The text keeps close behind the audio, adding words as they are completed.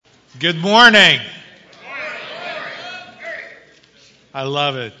Good morning. I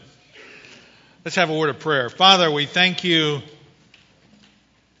love it. Let's have a word of prayer. Father, we thank you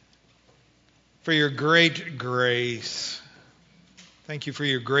for your great grace. Thank you for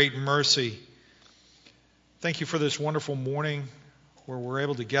your great mercy. Thank you for this wonderful morning where we're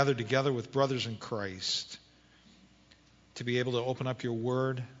able to gather together with brothers in Christ, to be able to open up your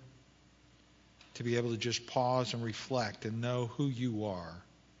word, to be able to just pause and reflect and know who you are.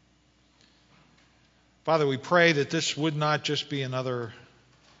 Father, we pray that this would not just be another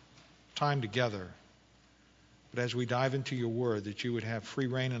time together, but as we dive into your word, that you would have free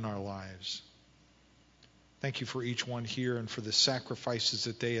reign in our lives. Thank you for each one here and for the sacrifices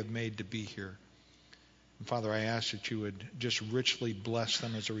that they have made to be here. And Father, I ask that you would just richly bless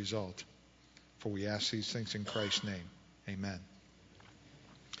them as a result. For we ask these things in Christ's name. Amen.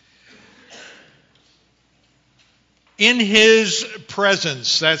 In his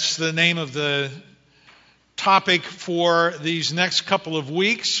presence, that's the name of the topic for these next couple of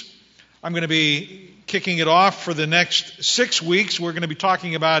weeks. I'm going to be kicking it off for the next 6 weeks. We're going to be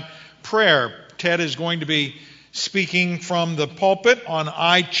talking about prayer. Ted is going to be speaking from the pulpit on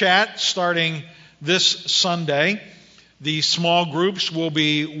iChat starting this Sunday. The small groups will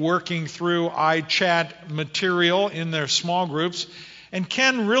be working through iChat material in their small groups. And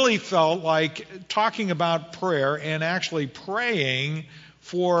Ken really felt like talking about prayer and actually praying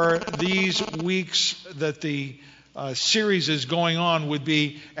for these weeks that the series is going on would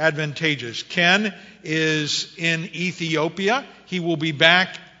be advantageous. Ken is in Ethiopia. He will be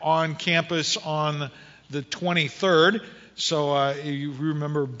back on campus on the 23rd. So you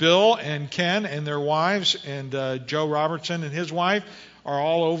remember Bill and Ken and their wives and Joe Robertson and his wife are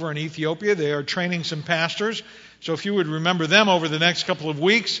all over in Ethiopia. They are training some pastors. So if you would remember them over the next couple of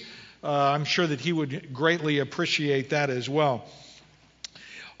weeks, I'm sure that he would greatly appreciate that as well.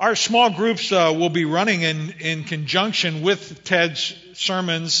 Our small groups will be running in conjunction with Ted's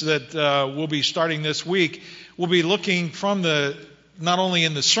sermons that will be starting this week. We'll be looking from not only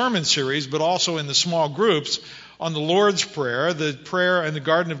in the sermon series, but also in the small groups on the Lord's Prayer, the prayer in the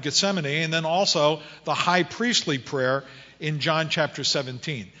Garden of Gethsemane, and then also the high priestly prayer in John chapter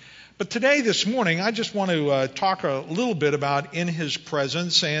 17. But today, this morning, I just want to talk a little bit about in his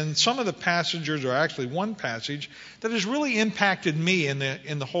presence and some of the passages, or actually one passage, that has really impacted me in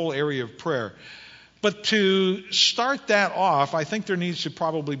the whole area of prayer. But to start that off, I think there needs to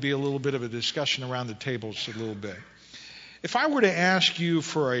probably be a little bit of a discussion around the table just a little bit. If I were to ask you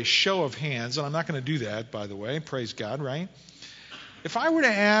for a show of hands, and I'm not going to do that, by the way, praise God, right? If I were to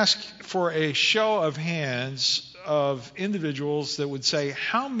ask for a show of hands of individuals that would say,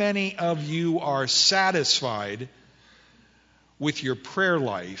 how many of you are satisfied with your prayer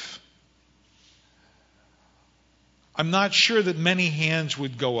life? I'm not sure that many hands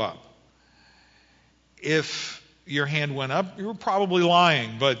would go up. If your hand went up, you were probably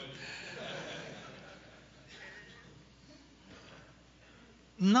lying, but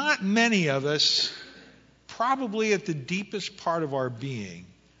not many of us, probably at the deepest part of our being,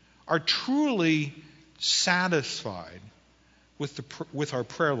 are truly satisfied with our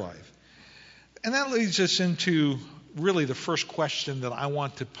prayer life. And that leads us into really the first question that I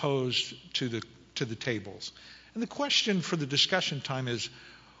want to pose to the tables. And the question for the discussion time is,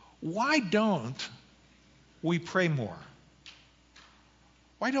 why don't we pray more?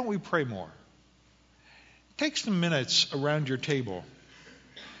 Why don't we pray more? Take some minutes around your table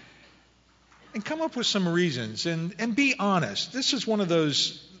and come up with some reasons and be honest. This is one of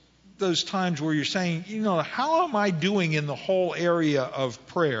those times where you're saying, how am I doing in the whole area of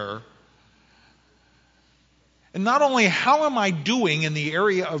prayer? And not only how am I doing in the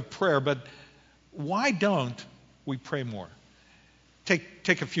area of prayer, but why don't we pray more?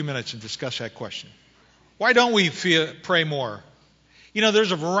 Take a few minutes and discuss that question. Why don't we pray more?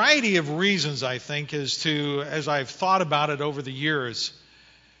 There's a variety of reasons, I think, as I've thought about it over the years,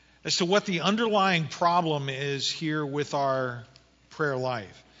 as to what the underlying problem is here with our prayer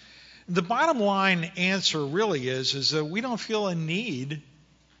life. The bottom line answer really is that we don't feel a need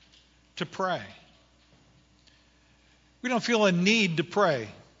to pray. We don't feel a need to pray.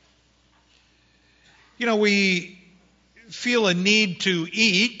 We feel a need to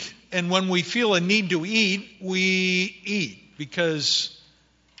eat, and when we feel a need to eat, we eat because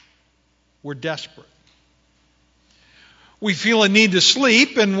we're desperate. We feel a need to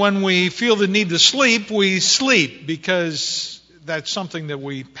sleep, and when we feel the need to sleep, we sleep because that's something that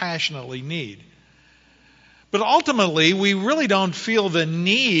we passionately need. But ultimately, we really don't feel the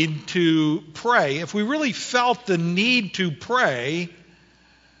need to pray. If we really felt the need to pray,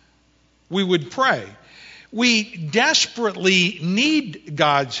 we would pray. We desperately need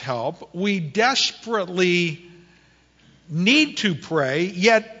God's help. We desperately need to pray,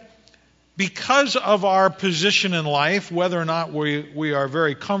 yet because of our position in life, whether or not we are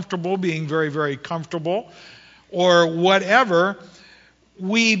very comfortable, being very, very comfortable, or whatever,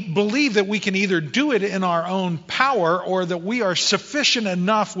 we believe that we can either do it in our own power or that we are sufficient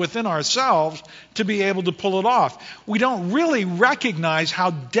enough within ourselves to be able to pull it off. We don't really recognize how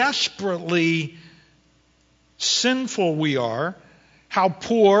desperately sinful we are, how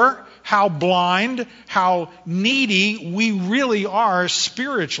poor, how blind, how needy we really are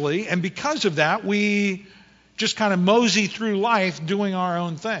spiritually, and because of that, we just kind of mosey through life doing our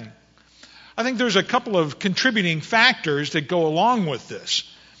own thing. I think there's a couple of contributing factors that go along with this.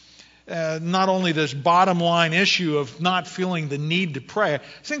 Not only this bottom line issue of not feeling the need to pray, I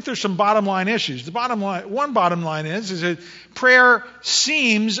think there's some bottom line issues. One bottom line is that prayer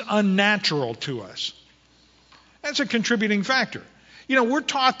seems unnatural to us. That's a contributing factor. You know, we're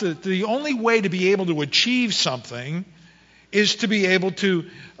taught that the only way to be able to achieve something is to be able to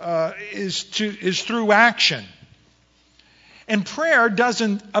is through action. And prayer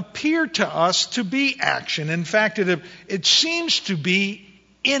doesn't appear to us to be action. In fact, it seems to be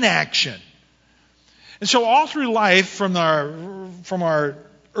inaction. And so all through life, from our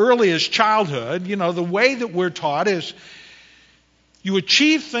earliest childhood, you know, the way that we're taught is you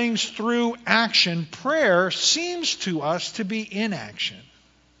achieve things through action. Prayer seems to us to be inaction.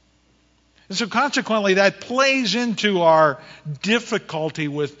 And so consequently, that plays into our difficulty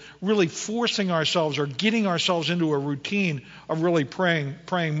with really forcing ourselves or getting ourselves into a routine of really praying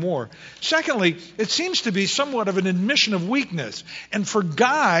more. Secondly, it seems to be somewhat of an admission of weakness. And for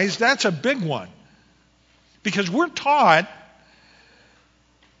guys, that's a big one. Because we're taught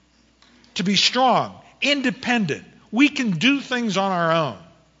to be strong, independent. We can do things on our own.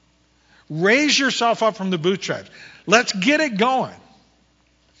 Raise yourself up from the bootstraps. Let's get it going.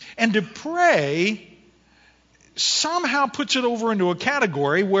 And to pray somehow puts it over into a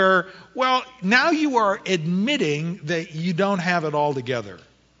category where, well, now you are admitting that you don't have it all together.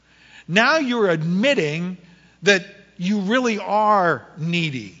 Now you're admitting that you really are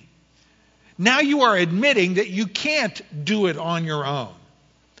needy. Now you are admitting that you can't do it on your own.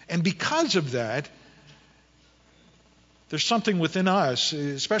 And because of that, there's something within us,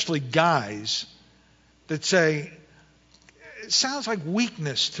 especially guys, that say, it sounds like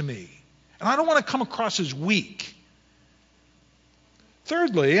weakness to me. And I don't want to come across as weak.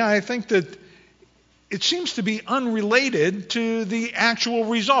 Thirdly, I think that it seems to be unrelated to the actual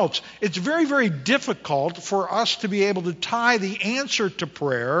results. It's very, very difficult for us to be able to tie the answer to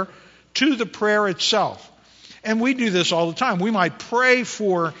prayer to the prayer itself. And we do this all the time. We might pray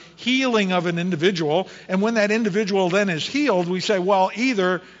for healing of an individual, and when that individual then is healed, we say, well,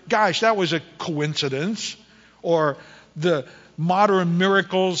 either, gosh, that was a coincidence, or the modern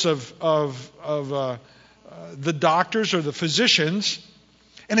miracles of the doctors or the physicians.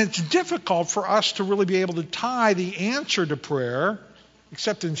 And it's difficult for us to really be able to tie the answer to prayer,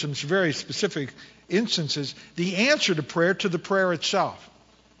 except in some very specific instances, the answer to prayer to the prayer itself.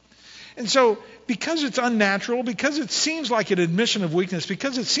 And so, because it's unnatural, because it seems like an admission of weakness,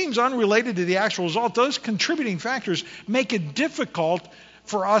 because it seems unrelated to the actual result, those contributing factors make it difficult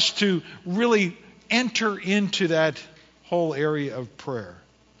for us to really enter into that whole area of prayer.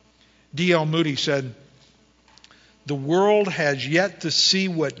 D.L. Moody said, "The world has yet to see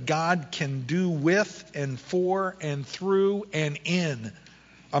what God can do with and for and through and in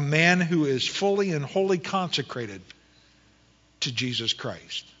a man who is fully and wholly consecrated to Jesus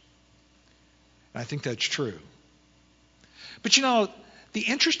Christ." And I think that's true. But you know, the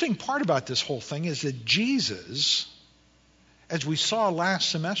interesting part about this whole thing is that Jesus, as we saw last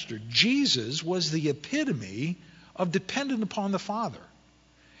semester, Jesus was the epitome of dependent upon the Father.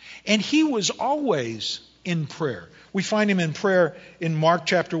 And he was always in prayer. We find him in prayer in Mark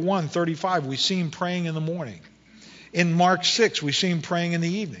chapter 1, 35. We see him praying in the morning. In Mark 6, we see him praying in the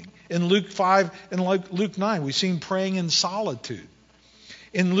evening. In Luke 5 and Luke 9, we see him praying in solitude.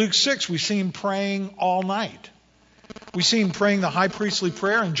 In Luke 6, we see him praying all night. We see him praying the high priestly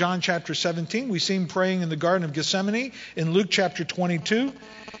prayer in John chapter 17. We see him praying in the Garden of Gethsemane in Luke chapter 22.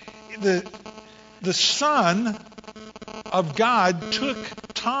 The Son of God took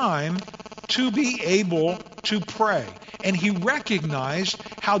time to be able to pray. And he recognized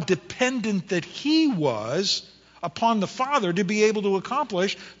how dependent that he was upon the Father to be able to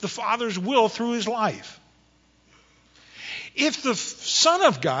accomplish the Father's will through his life. If the Son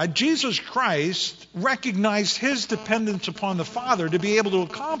of God, Jesus Christ, recognized his dependence upon the Father to be able to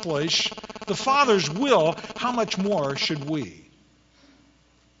accomplish the Father's will, how much more should we?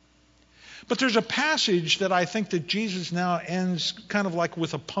 But there's a passage that I think that Jesus now ends kind of like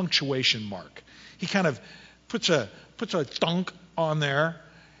with a punctuation mark. He kind of puts a thunk on there.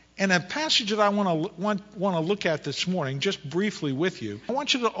 And a passage that I want to look at this morning, just briefly with you, I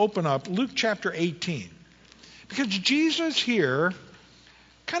want you to open up Luke chapter 18. Because Jesus here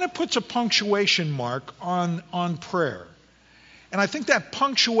kind of puts a punctuation mark on prayer. And I think that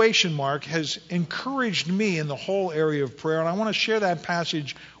punctuation mark has encouraged me in the whole area of prayer, and I want to share that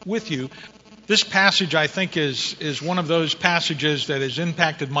passage with you. This passage, I think, is one of those passages that has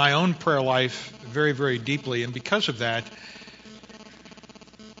impacted my own prayer life very, very deeply, and because of that,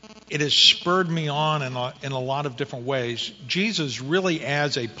 it has spurred me on in a lot of different ways. Jesus really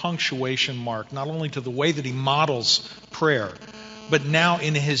adds a punctuation mark, not only to the way that he models prayer, but now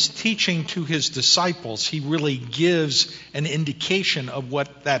in his teaching to his disciples, he really gives an indication of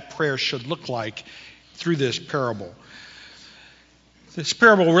what that prayer should look like through this parable. This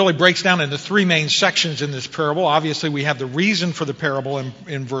parable really breaks down into three main sections in this parable. Obviously, we have the reason for the parable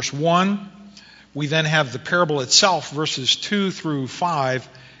in verse 1. We then have the parable itself, verses 2 through 5,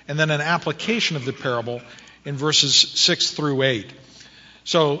 and then an application of the parable in verses 6 through 8.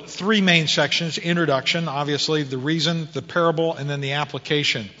 So three main sections: introduction, obviously, the reason, the parable, and then the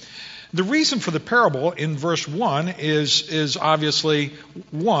application. The reason for the parable in verse 1 is obviously,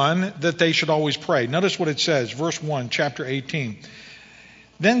 one, that they should always pray. Notice what it says, verse 1, chapter 18.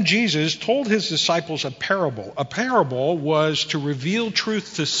 Then Jesus told his disciples a parable. A parable was to reveal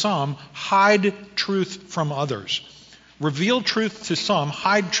truth to some, hide truth from others. Reveal truth to some,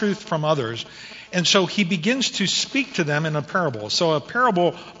 hide truth from others. And so he begins to speak to them in a parable. So a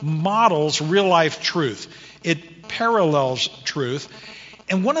parable models real-life truth. It parallels truth.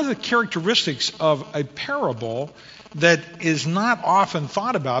 And one of the characteristics of a parable that is not often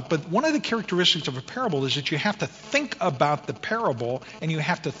thought about, but one of the characteristics of a parable is that you have to think about the parable and you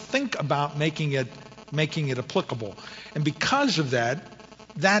have to think about making it applicable. And because of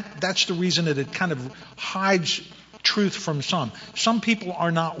that's the reason that it kind of hides truth from some. Some people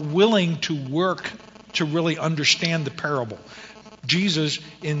are not willing to work to really understand the parable. Jesus,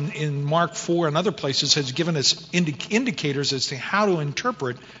 in Mark 4 and other places, has given us indicators as to how to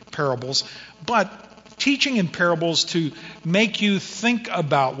interpret parables, but teaching in parables to make you think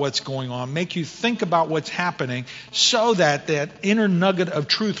about what's going on, make you think about what's happening, so that inner nugget of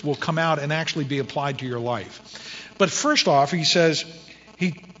truth will come out and actually be applied to your life. But first off, he says,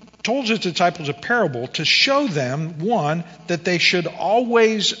 he told his disciples a parable to show them, one, that they should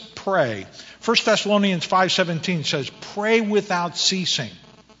always pray. 1 Thessalonians 5:17 says, pray without ceasing.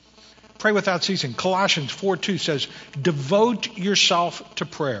 Pray without ceasing. Colossians 4:2 says, devote yourself to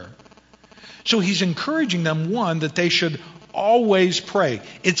prayer. So he's encouraging them, one, that they should always pray.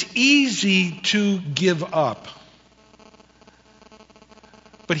 It's easy to give up.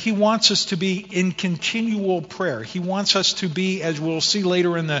 But he wants us to be in continual prayer. He wants us to be, as we'll see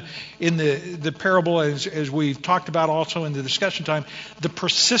later in the parable, as we've talked about also in the discussion time, the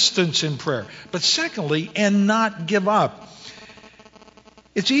persistence in prayer. But secondly, and not give up.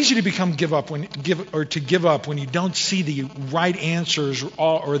 It's easy to give up when you don't see the right answers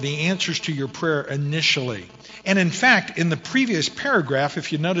or the answers to your prayer initially. And in fact, in the previous paragraph,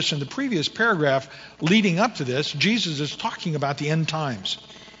 if you notice in the previous paragraph leading up to this, Jesus is talking about the end times.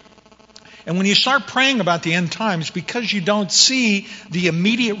 And when you start praying about the end times, because you don't see the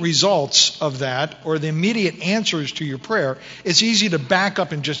immediate results of that or the immediate answers to your prayer, it's easy to back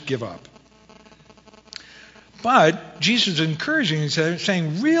up and just give up. But Jesus is encouraging,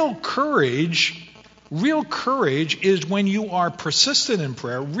 saying real courage is when you are persistent in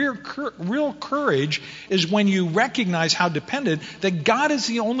prayer. Real courage is when you recognize how dependent, that God is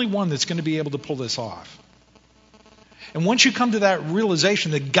the only one that's going to be able to pull this off. And once you come to that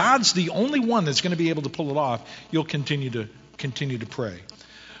realization that God's the only one that's going to be able to pull it off, you'll continue to pray.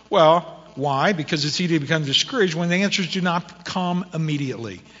 Well, why? Because it's easy to become discouraged when the answers do not come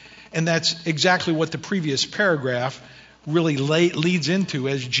immediately. And that's exactly what the previous paragraph really leads into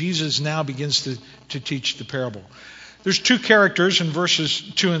as Jesus now begins to teach the parable. There's two characters in verses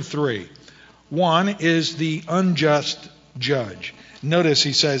 2 and 3. One is the unjust judge. Notice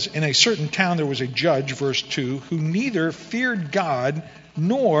he says, in a certain town there was a judge, verse 2, who neither feared God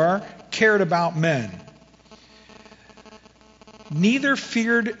nor cared about men. Neither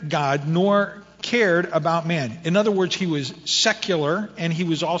feared God nor cared about man. In other words, he was secular and he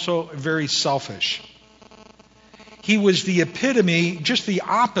was also very selfish. He was the epitome, just the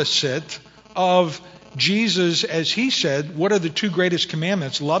opposite of Jesus, as he said, what are the two greatest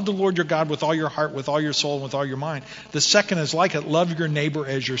commandments? Love the Lord your God with all your heart, with all your soul, and with all your mind. The second is like it, love your neighbor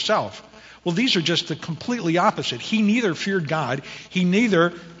as yourself. Well, these are just the completely opposite. He neither feared God, he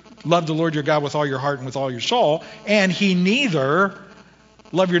neither love the Lord your God with all your heart and with all your soul, and he neither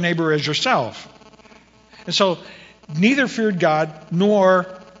love your neighbor as yourself. And so neither feared God nor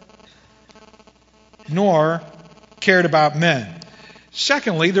cared about men.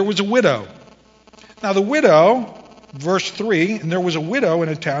 Secondly, there was a widow. Now the widow, verse 3, and there was a widow in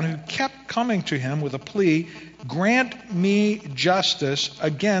a town who kept coming to him with a plea, grant me justice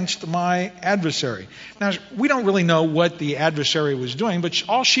against my adversary. Now, we don't really know what the adversary was doing, but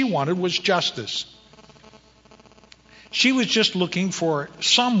all she wanted was justice. She was just looking for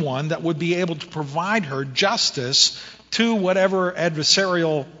someone that would be able to provide her justice to whatever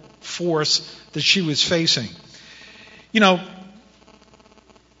adversarial force that she was facing. You know,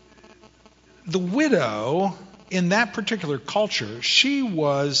 the widow in that particular culture, she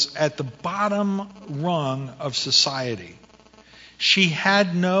was at the bottom rung of society. She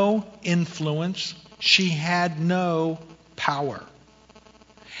had no influence. She had no power.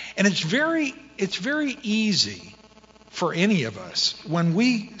 And it's very easy for any of us when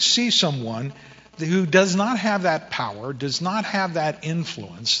we see someone who does not have that power, does not have that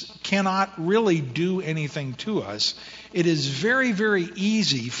influence, cannot really do anything to us. It is very, very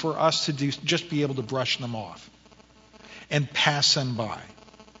easy for us to just be able to brush them off and pass them by.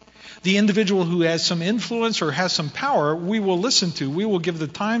 The individual who has some influence or has some power, we will listen to, we will give the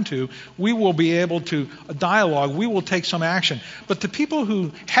time to, we will be able to dialogue, we will take some action. But the people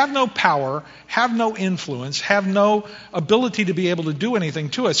who have no power, have no influence, have no ability to be able to do anything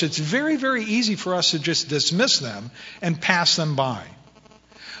to us, it's very, very easy for us to just dismiss them and pass them by.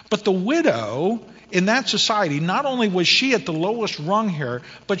 But the widow in that society, not only was she at the lowest rung here,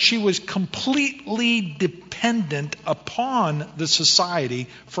 but she was completely dependent upon the society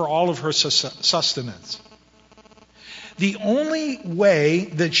for all of her sustenance. The only way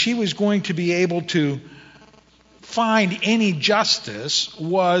that she was going to be able to find any justice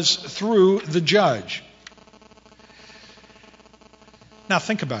was through the judge. Now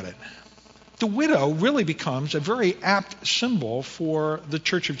think about it. The widow really becomes a very apt symbol for the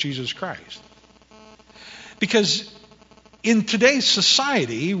Church of Jesus Christ. Because in today's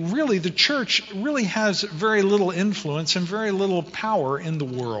society, really, the church really has very little influence and very little power in the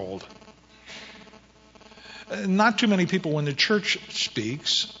world. Not too many people, when the church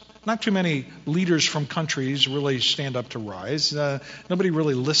speaks, not too many leaders from countries really stand up to rise. Nobody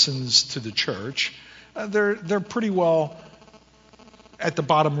really listens to the church. They're pretty well at the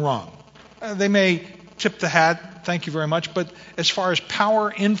bottom rung. They may tip the hat, thank you very much, but as far as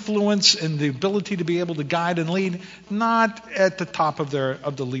power, influence, and the ability to be able to guide and lead, not at the top of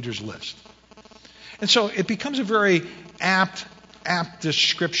the leaders' list. And so it becomes a very apt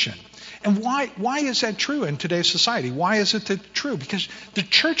description. And why is that true in today's society? Why is it true? Because the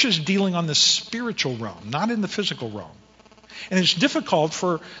church is dealing on the spiritual realm, not in the physical realm. And it's difficult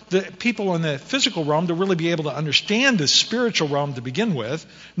for the people in the physical realm to really be able to understand the spiritual realm to begin with,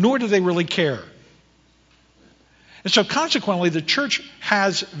 nor do they really care. And so consequently, the church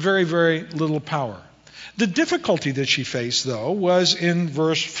has very, very little power. The difficulty that she faced, though, was in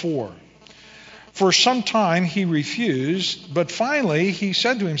verse 4. For some time he refused, but finally he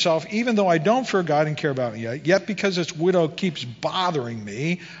said to himself, even though I don't fear God and care about it yet because this widow keeps bothering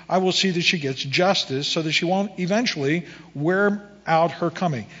me, I will see that she gets justice so that she won't eventually wear out her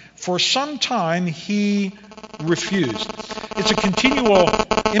coming. For some time he refused. It's a continual,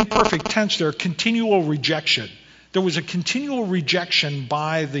 imperfect tense there, continual rejection. There was a continual rejection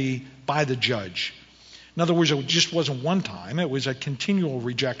by the judge. In other words, it just wasn't one time. It was a continual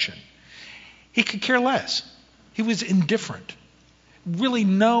rejection. He could care less. He was indifferent. Really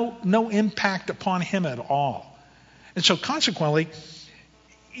no impact upon him at all. And so consequently,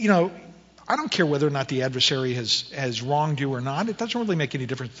 I don't care whether or not the adversary has wronged you or not. It doesn't really make any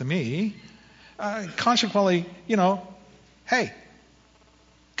difference to me. Consequently, hey,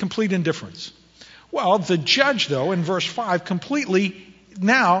 complete indifference. Well, the judge, though, in verse 5, completely,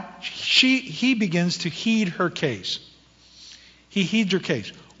 now, he begins to heed her case. He heeds her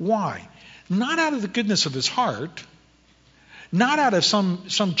case. Why? Not out of the goodness of his heart, not out of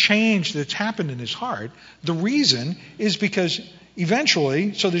some change that's happened in his heart. The reason is because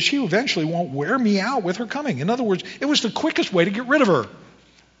so that she eventually won't wear me out with her coming. In other words, it was the quickest way to get rid of her.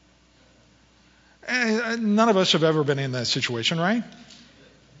 None of us have ever been in that situation, right?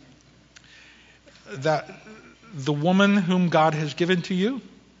 That the woman whom God has given to you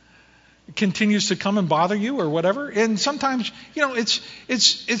continues to come and bother you or whatever. And sometimes,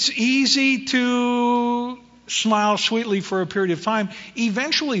 it's easy to smile sweetly for a period of time.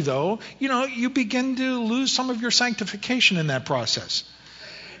 Eventually, though, you begin to lose some of your sanctification in that process.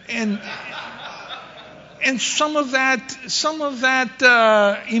 And And some of that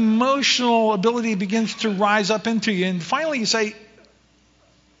emotional ability begins to rise up into you. And finally you say,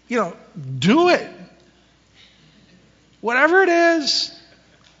 do it. Whatever it is,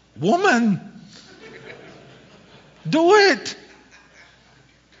 woman, do it.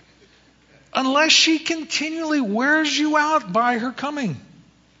 Unless she continually wears you out by her coming.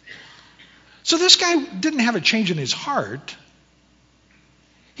 So this guy didn't have a change in his heart.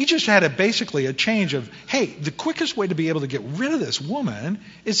 He just had basically a change of, hey, the quickest way to be able to get rid of this woman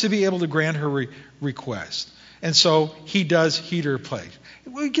is to be able to grant her request. And so he does heed her place.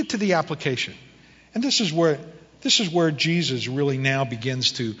 We get to the application. And this is where Jesus really now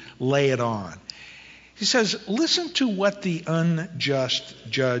begins to lay it on. He says, listen to what the unjust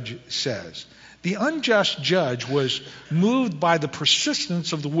judge says. The unjust judge was moved by the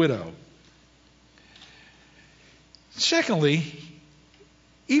persistence of the widow. Secondly,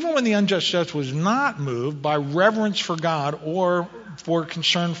 even when the unjust judge was not moved by reverence for God or for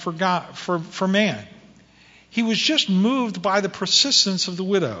concern for God, for man, he was just moved by the persistence of the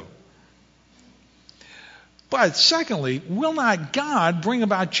widow. But secondly, will not God bring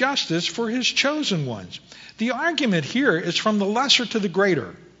about justice for his chosen ones? The argument here is from the lesser to the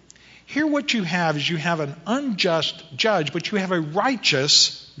greater. Here what you have is you have an unjust judge, but you have a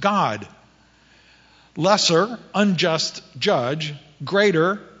righteous God. Lesser, unjust judge,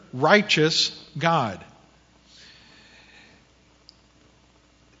 greater, righteous God.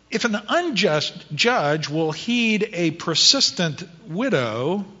 If an unjust judge will heed a persistent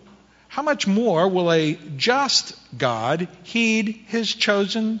widow, how much more will a just God heed his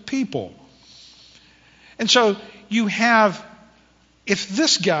chosen people? And so you have, if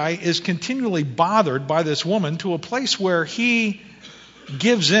this guy is continually bothered by this woman to a place where he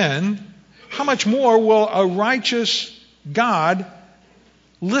gives in, how much more will a righteous God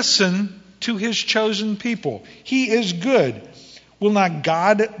listen to his chosen people? He is good. Will not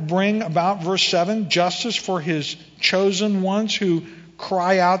God bring about, verse 7, justice for his chosen ones who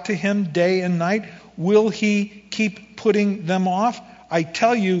cry out to him day and night? Will he keep putting them off? I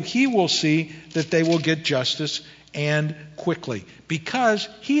tell you, he will see that they will get justice, and quickly, because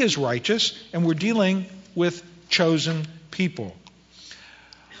he is righteous and we're dealing with chosen people.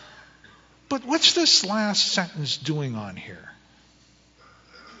 But what's this last sentence doing on here?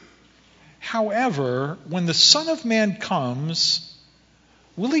 However, when the Son of Man comes,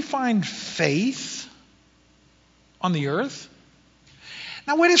 will he find faith on the earth?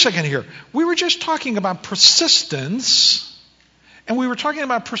 Now, wait a second here. We were just talking about persistence, and we were talking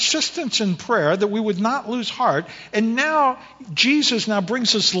about persistence in prayer, that we would not lose heart. And now, Jesus now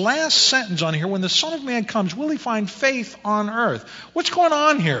brings this last sentence on here. When the Son of Man comes, will he find faith on earth? What's going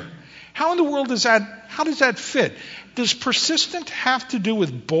on here? How in the world does that fit? Does persistent have to do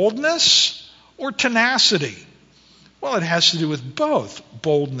with boldness or tenacity? Well, it has to do with both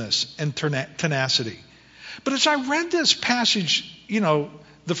boldness and tenacity. But as I read this passage,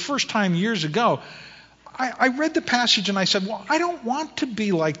 the first time years ago, I read the passage and I said, well, I don't want to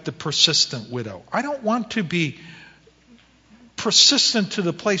be like the persistent widow. I don't want to be persistent to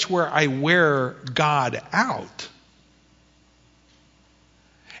the place where I wear God out.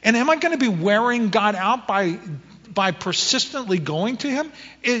 And am I going to be wearing God out by persistently going to him?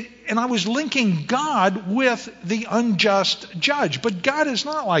 And I was linking God with the unjust judge. But God is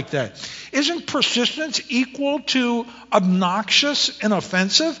not like that. Isn't persistence equal to obnoxious and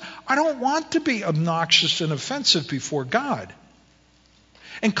offensive? I don't want to be obnoxious and offensive before God.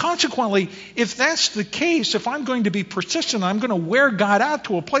 And consequently, if that's the case, if I'm going to be persistent, I'm going to wear God out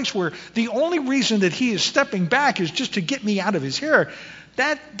to a place where the only reason that he is stepping back is just to get me out of his hair.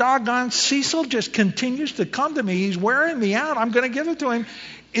 That doggone Cecil just continues to come to me. He's wearing me out. I'm going to give it to him.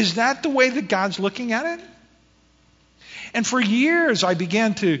 Is that the way that God's looking at it? And for years, I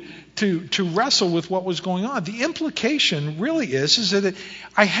began to wrestle with what was going on. The implication really is that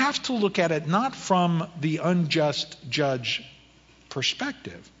I have to look at it not from the unjust judge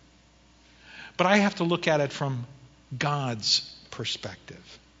perspective, but I have to look at it from God's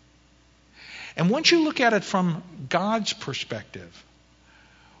perspective. And once you look at it from God's perspective,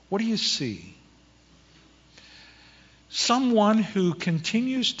 what do you see? Someone who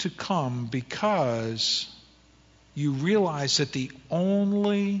continues to come because you realize that the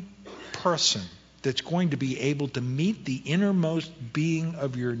only person that's going to be able to meet the innermost being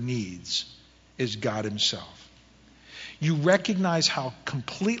of your needs is God himself. You recognize how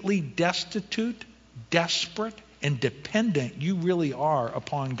completely destitute, desperate, and dependent you really are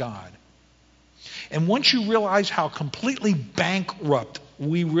upon God. And once you realize how completely bankrupt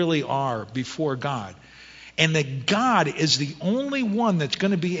we really are before God, and that God is the only one that's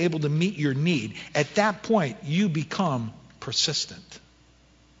going to be able to meet your need, at that point you become persistent.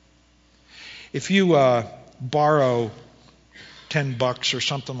 If you borrow $10 or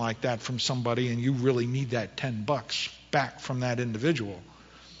something like that from somebody and you really need that $10 back from that individual,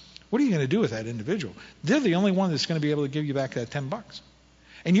 what are you going to do with that individual? They're the only one that's going to be able to give you back that $10.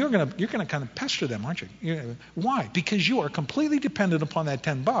 And you're going to kind of pester them, aren't you? Why? Because you are completely dependent upon that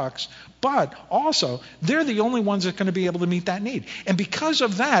 $10, but also they're the only ones that are going to be able to meet that need. And because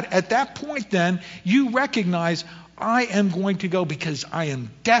of that, at that point then, you recognize, I am going to go because I am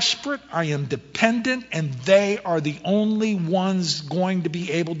desperate, I am dependent, and they are the only ones going to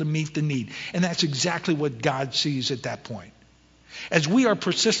be able to meet the need. And that's exactly what God sees at that point. As we are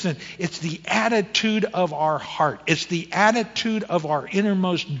persistent, it's the attitude of our heart. It's the attitude of our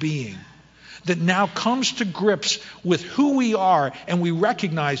innermost being that now comes to grips with who we are, and we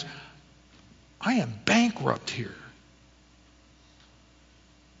recognize, I am bankrupt here.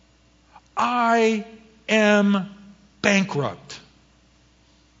 I am bankrupt.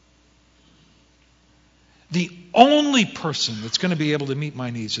 The only person that's going to be able to meet my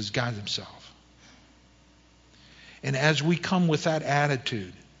needs is God himself. And as we come with that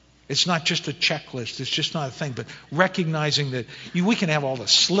attitude, it's not just a checklist, it's just not a thing, but recognizing that we can have all the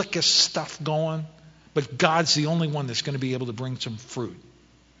slickest stuff going, but God's the only one that's going to be able to bring some fruit.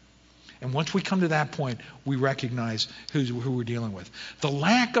 And once we come to that point, we recognize who we're dealing with. The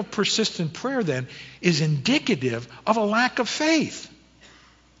lack of persistent prayer then is indicative of a lack of faith.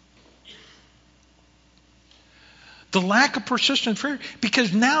 The lack of persistent prayer,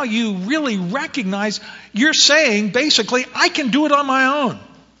 because now you really recognize, you're saying basically, I can do it on my own.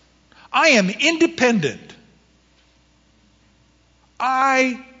 I am independent.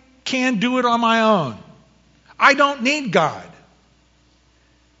 I can do it on my own. I don't need God.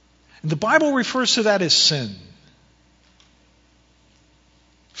 The Bible refers to that as sin.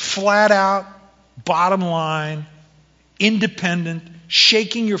 Flat out, bottom line, independent,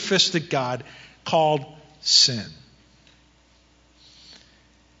 shaking your fist at God, called sin.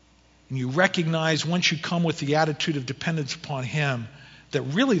 And you recognize, once you come with the attitude of dependence upon him, that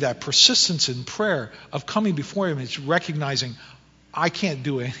really that persistence in prayer of coming before him is recognizing, I can't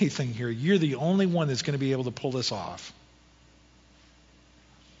do anything here. You're the only one that's going to be able to pull this off.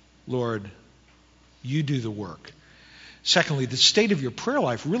 Lord, you do the work. Secondly, the state of your prayer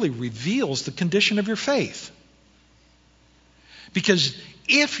life really reveals the condition of your faith. Because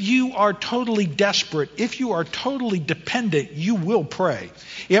if you are totally desperate, if you are totally dependent, you will pray.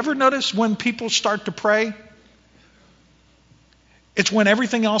 You ever notice when people start to pray? It's when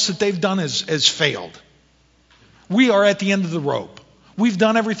everything else that they've done has failed. We are at the end of the rope. We've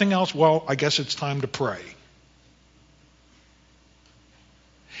done everything else. Well, I guess it's time to pray.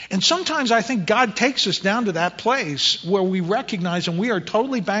 And sometimes I think God takes us down to that place where we recognize, and we are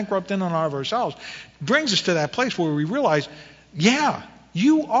totally bankrupt in and of ourselves, brings us to that place where we realize, yeah,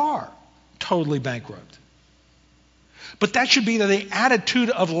 you are totally bankrupt. But that should be the attitude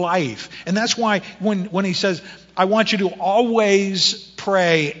of life. And that's why when he says, I want you to always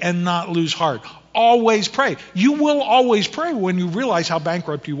pray and not lose heart. Always pray. You will always pray when you realize how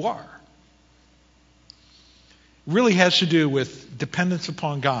bankrupt you are. It really has to do with dependence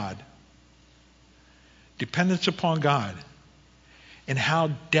upon God. Dependence upon God. And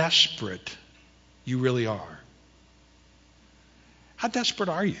how desperate you really are. How desperate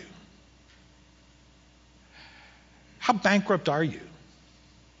are you? How bankrupt are you?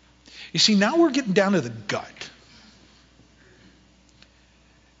 You see, now we're getting down to the gut.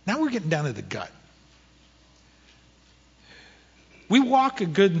 Now we're getting down to the gut. We walk a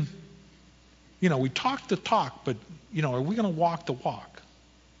good, we talk the talk, but, are we going to walk the walk?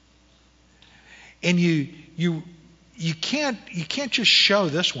 And you can't just show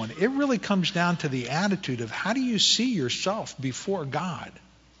this one. It really comes down to the attitude of how do you see yourself before God?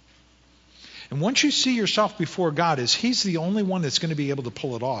 And once you see yourself before God as he's the only one that's going to be able to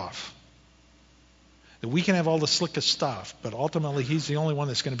pull it off, that we can have all the slickest stuff, but ultimately he's the only one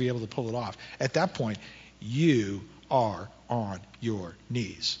that's going to be able to pull it off. At that point, you are on your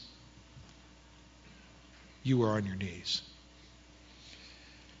knees. You are on your knees.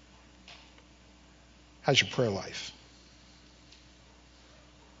 How's your prayer life?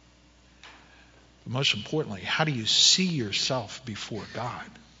 But most importantly, how do you see yourself before God?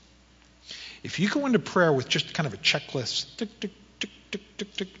 If you go into prayer with just kind of a checklist, tick, tick, tick, tick,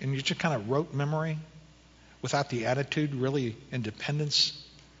 tick, tick, and you just kind of rote memory without the attitude, really, and dependence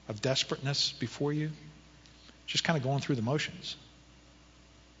of desperateness before you, just kind of going through the motions.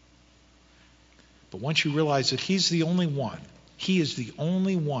 But once you realize that he's the only one, He is the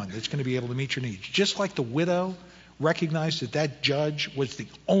only one that's going to be able to meet your needs. Just like the widow recognized that that judge was the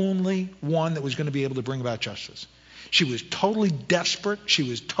only one that was going to be able to bring about justice. She was totally desperate. She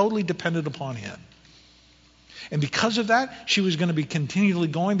was totally dependent upon him. And because of that, she was going to be continually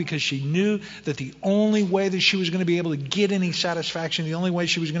going, because she knew that the only way that she was going to be able to get any satisfaction, the only way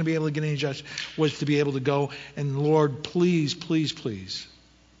she was going to be able to get any justice, was to be able to go and, Lord, please, please, please.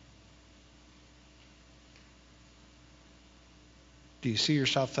 Do you see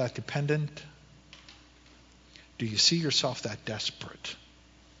yourself that dependent? Do you see yourself that desperate?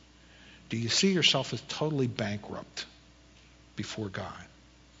 Do you see yourself as totally bankrupt before God?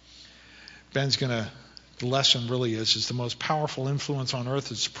 Ben's going to, the lesson really is the most powerful influence on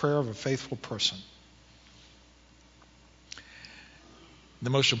earth is the prayer of a faithful person. The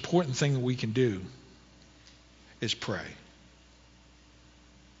most important thing that we can do is pray.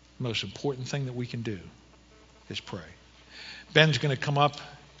 The most important thing that we can do is pray. Ben's going to come up.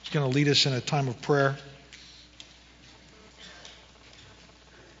 He's going to lead us in a time of prayer.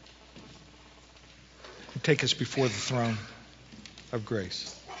 And take us before the throne of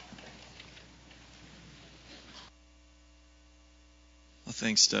grace. Well,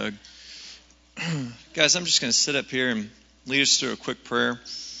 thanks, Doug. Guys, I'm just going to sit up here and lead us through a quick prayer.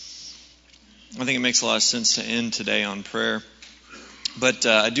 I think it makes a lot of sense to end today on prayer. But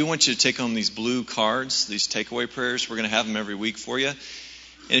I do want you to take home these blue cards, these takeaway prayers. We're going to have them every week for you. And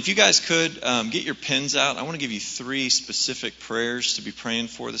if you guys could, get your pens out. I want to give you 3 specific prayers to be praying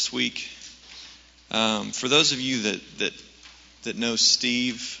for this week. For those of you that know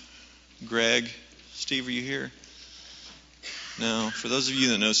Steve, Greg. Steve, are you here? No. For those of you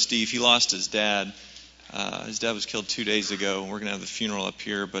that know Steve, he lost his dad. His dad was killed 2 days ago. We're going to have the funeral up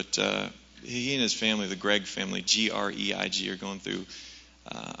here. But he and his family, the Gregg family, Greig, are going through,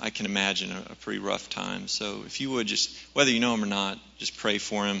 I can imagine, a pretty rough time. So if you would just, whether you know him or not, just pray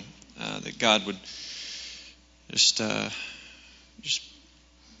for him, that God would just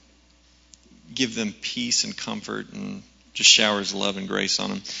give them peace and comfort and just shower his love and grace on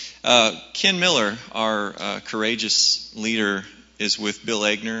them. Ken Miller, our courageous leader, is with Bill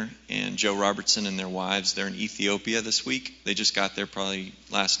Egner and Joe Robertson and their wives. They're in Ethiopia this week. They just got there probably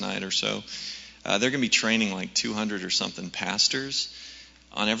last night or so. They're going to be training like 200 or something pastors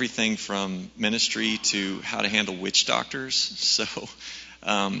on everything from ministry to how to handle witch doctors. So,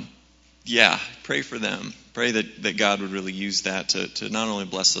 pray for them. Pray that God would really use that to not only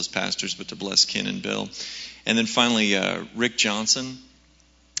bless those pastors, but to bless Ken and Bill. And then finally, Rick Johnson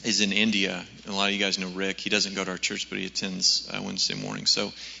is in India. A lot of you guys know Rick. He doesn't go to our church, but he attends Wednesday morning. So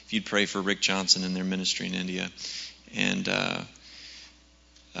if you'd pray for Rick Johnson and their ministry in India. And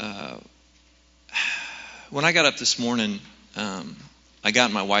when I got up this morning, I got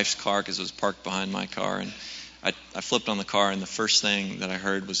in my wife's car because it was parked behind my car, and I flipped on the car, and the first thing that I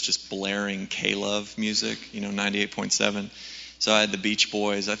heard was just blaring K-Love music, 98.7. So I had the Beach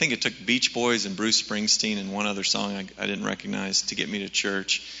Boys. I think it took Beach Boys and Bruce Springsteen and one other song I didn't recognize to get me to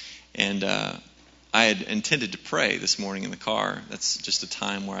church. And I had intended to pray this morning in the car. That's just a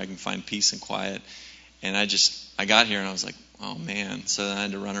time where I can find peace and quiet. And I got here and I was like, oh man. So then I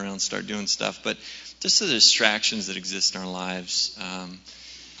had to run around and start doing stuff. But just the distractions that exist in our lives.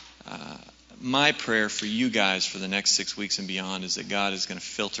 My prayer for you guys for the next 6 weeks and beyond is that God is going to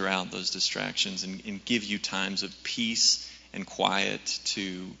filter out those distractions and give you times of peace and quiet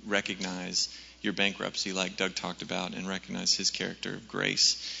to recognize your bankruptcy like Doug talked about, and recognize his character of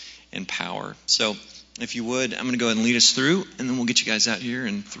grace and power. So if you would, I'm going to go ahead and lead us through, and then we'll get you guys out here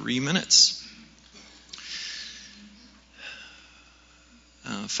in 3 minutes.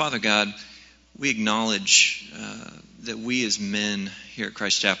 Father God, we acknowledge that we as men here at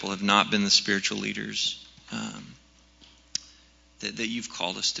Christ Chapel have not been the spiritual leaders that you've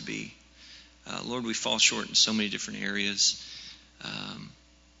called us to be. Lord, we fall short in so many different areas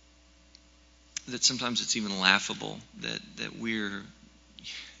that sometimes it's even laughable that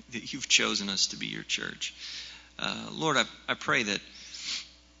you've chosen us to be your church. Lord, I pray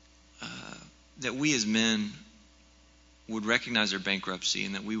that we as men would recognize our bankruptcy,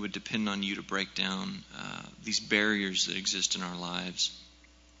 and that we would depend on you to break down these barriers that exist in our lives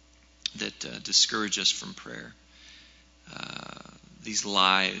that discourage us from prayer. These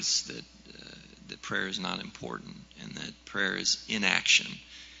lies that prayer is not important, and that prayer is inaction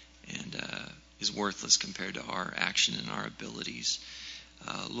and is worthless compared to our action and our abilities.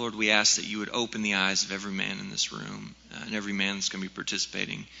 Lord, we ask that you would open the eyes of every man in this room and every man that's going to be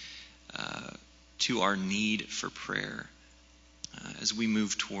participating to our need for prayer as we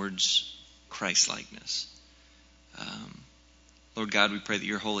move towards Christ-likeness. Lord God, we pray that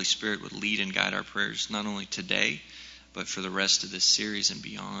your Holy Spirit would lead and guide our prayers not only today, but for the rest of this series and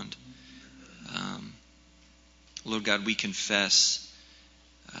beyond. Lord God, we confess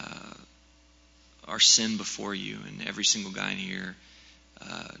our sin before you, and every single guy in here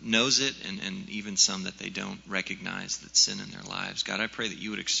knows it, and even some that they don't recognize that sin in their lives. God, I pray that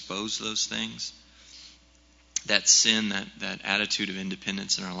you would expose those things, that sin, that attitude of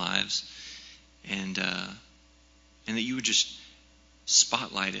independence in our lives, and that you would just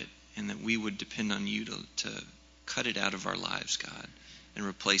spotlight it, and that we would depend on you to cut it out of our lives, God, and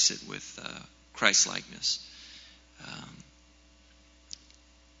replace it with Christ-likeness.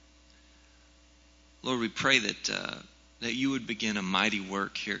 Lord, we pray that you would begin a mighty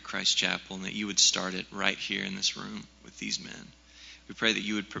work here at Christ Chapel, and that you would start it right here in this room with these men. We pray that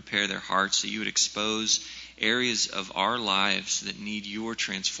you would prepare their hearts, that you would expose areas of our lives that need your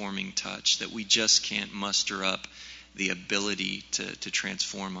transforming touch, that we just can't muster up the ability to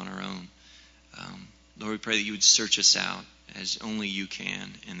transform on our own. Lord, we pray that you would search us out as only you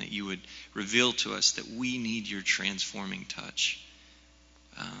can, and that you would reveal to us that we need your transforming touch.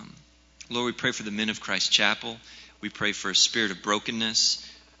 Lord, we pray for the men of Christ Chapel. We pray for a spirit of brokenness.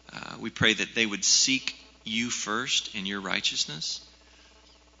 We pray that they would seek you first in your righteousness.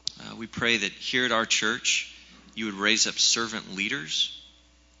 We pray that here at our church, you would raise up servant leaders,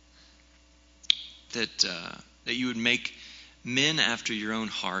 that you would make men after your own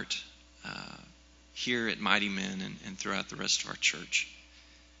heart here at Mighty Men and throughout the rest of our church.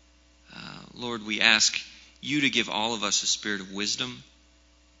 Lord, we ask you to give all of us a spirit of wisdom.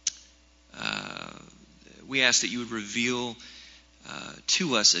 We ask that you would reveal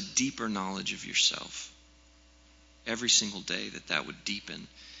to us a deeper knowledge of yourself every single day, that would deepen,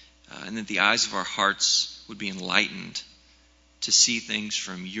 and that the eyes of our hearts would be enlightened to see things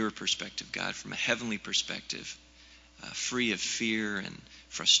from your perspective, God, from a heavenly perspective, free of fear and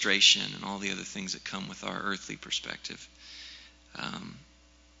frustration and all the other things that come with our earthly perspective.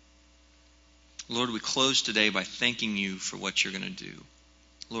 Lord, we close today by thanking you for what you're going to do.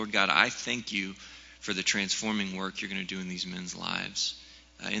 Lord God, I thank you for the transforming work you're going to do in these men's lives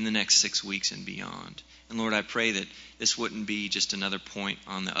in the next 6 weeks and beyond. And Lord, I pray that this wouldn't be just another point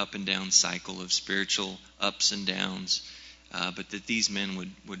on the up and down cycle of spiritual ups and downs, but that these men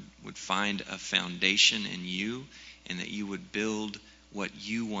would find a foundation in you, and that you would build what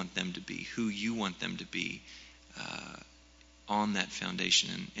you want them to be, who you want them to be, on that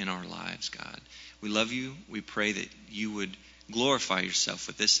foundation in our lives, God. We love you. We pray that you would glorify yourself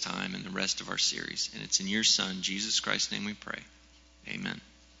with this time and the rest of our series. And it's in your Son, Jesus Christ's name, we pray. Amen.